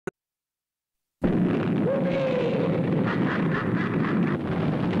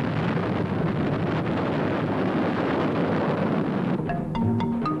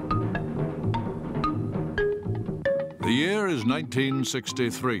is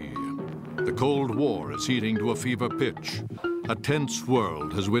 1963. The Cold War is heating to a fever pitch. A tense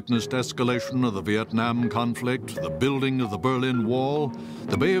world has witnessed escalation of the Vietnam conflict, the building of the Berlin Wall,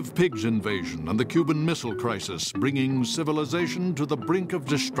 the Bay of Pigs invasion, and the Cuban Missile Crisis, bringing civilization to the brink of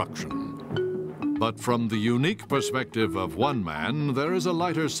destruction. But from the unique perspective of one man, there is a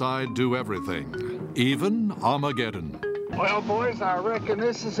lighter side to everything, even Armageddon. Well, boys, I reckon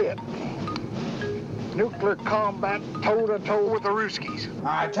this is it. Nuclear combat toe-to-toe with the Ruskies. All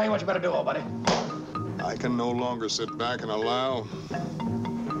right, tell you what you better do, old buddy. I can no longer sit back and allow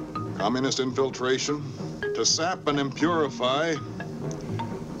communist infiltration to sap and impurify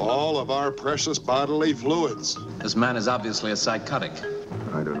all of our precious bodily fluids. This man is obviously a psychotic.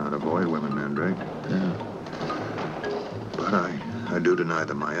 I do not avoid women, Mandrake. Yeah. But I do deny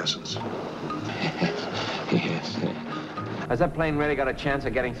them my essence. Yes. Has that plane really got a chance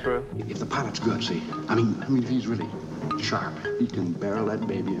of getting through? If the pilot's good, see? I mean, if he's really sharp, he can barrel that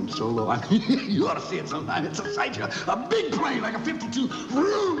baby in so low. I mean, you ought to see it sometime. It's a sight. A big plane like a 52.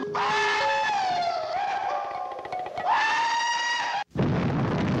 Vroom!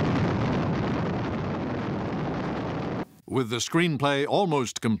 With the screenplay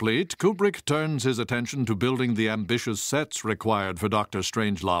almost complete, Kubrick turns his attention to building the ambitious sets required for Dr.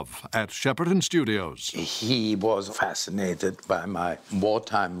 Strangelove at Shepperton Studios. He was fascinated by my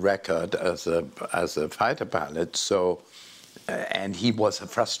wartime record as a fighter pilot, so, and he was a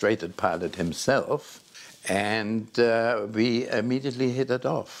frustrated pilot himself, and we immediately hit it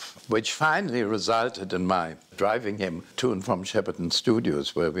off, which finally resulted in my driving him to and from Shepperton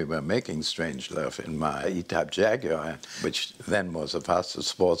Studios, where we were making Strangelove in my E-Type Jaguar, which then was the fastest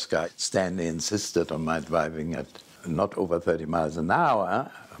sports car. Stanley insisted on my driving at not over 30 miles an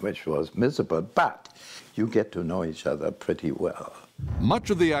hour, which was miserable, but you get to know each other pretty well. Much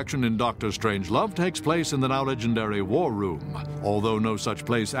of the action in Dr. Strangelove takes place in the now legendary War Room. Although no such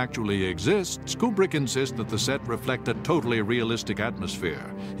place actually exists, Kubrick insists that the set reflect a totally realistic atmosphere.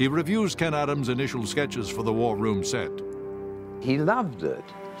 He reviews Ken Adams' initial sketches for the War Room set. He loved it.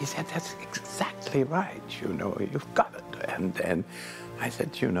 He said, that's exactly right, you know, you've got it. And I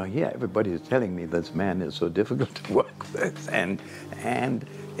said, you know, yeah, everybody is telling me this man is so difficult to work with. And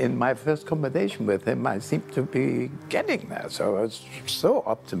in my first conversation with him, I seemed to be getting there. So I was so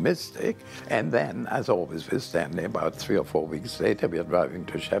optimistic. And then, as always with Stanley, about 3 or 4 weeks later, we were driving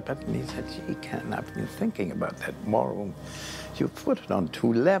to Shepperton, and he said, gee, Ken, I've been thinking about that War Room. You put it on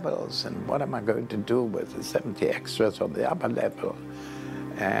 2 levels, and what am I going to do with the 70 extras on the upper level?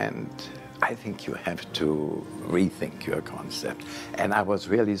 And I think you have to rethink your concept. And I was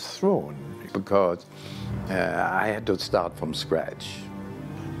really thrown because I had to start from scratch.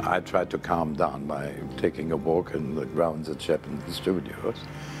 I tried to calm down by taking a walk in the grounds at Shepperton Studios.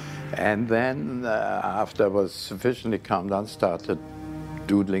 And then, after I was sufficiently calmed down, started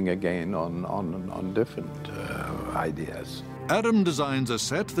doodling again on different ideas. Adam designs a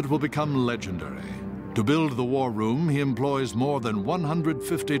set that will become legendary. To build the War Room, he employs more than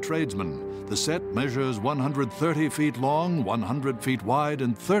 150 tradesmen. The set measures 130 feet long, 100 feet wide,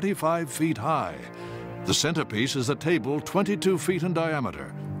 and 35 feet high. The centerpiece is a table 22 feet in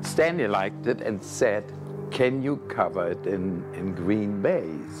diameter. Stanley liked it and said, can you cover it in green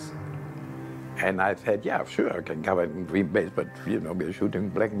baize? And I said, yeah, sure, I can cover it in green baize, but, you know, we're shooting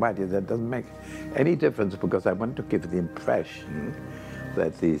black and white. That doesn't make any difference because I want to give the impression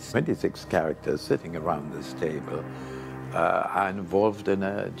that these 26 characters sitting around this table are involved in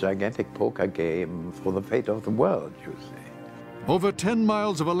a gigantic poker game for the fate of the world, you see. Over 10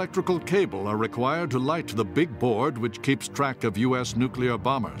 miles of electrical cable are required to light the big board which keeps track of U.S. nuclear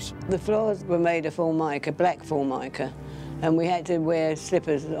bombers. The floors were made of Formica, black Formica, and we had to wear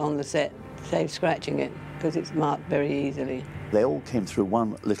slippers on the set to save scratching it because it's marked very easily. They all came through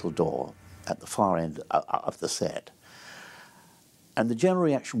one little door at the far end of the set. And the general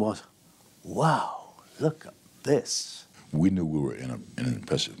reaction was, wow, look at this. We knew we were in an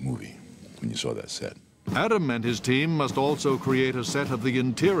impressive movie when you saw that set. Adam and his team must also create a set of the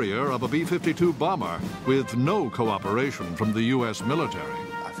interior of a B-52 bomber with no cooperation from the U.S. military.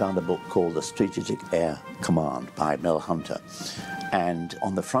 I found a book called The Strategic Air Command by Mel Hunter. And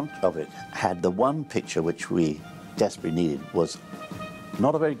on the front of it had the one picture which we desperately needed. Was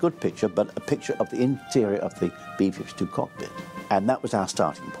not a very good picture, but a picture of the interior of the B-52 cockpit. And that was our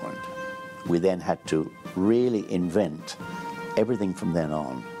starting point. We then had to really invent everything from then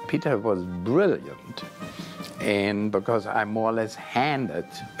on. Peter was brilliant And because I more or less handed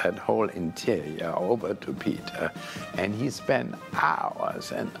that whole interior over to Peter, and he spent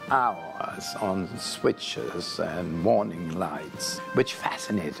hours and hours on switches and warning lights, which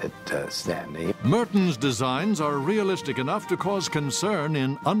fascinated Stanley. Merton's designs are realistic enough to cause concern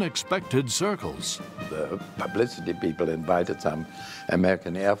in unexpected circles. The publicity people invited some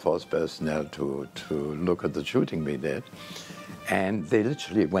American Air Force personnel to look at the shooting we did. And they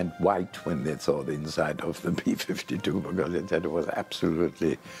literally went white when they saw the inside of the B-52 because they said it was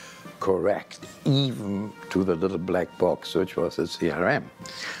absolutely correct, even to the little black box, which was a CRM.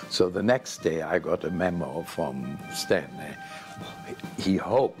 So the next day I got a memo from Stanley. He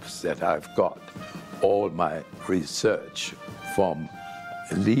hopes that I've got all my research from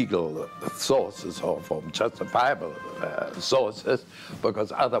legal sources or from justifiable sources,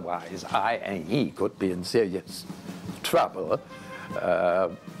 because otherwise I and he could be in serious trouble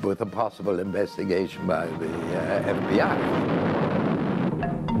with a possible investigation by the FBI.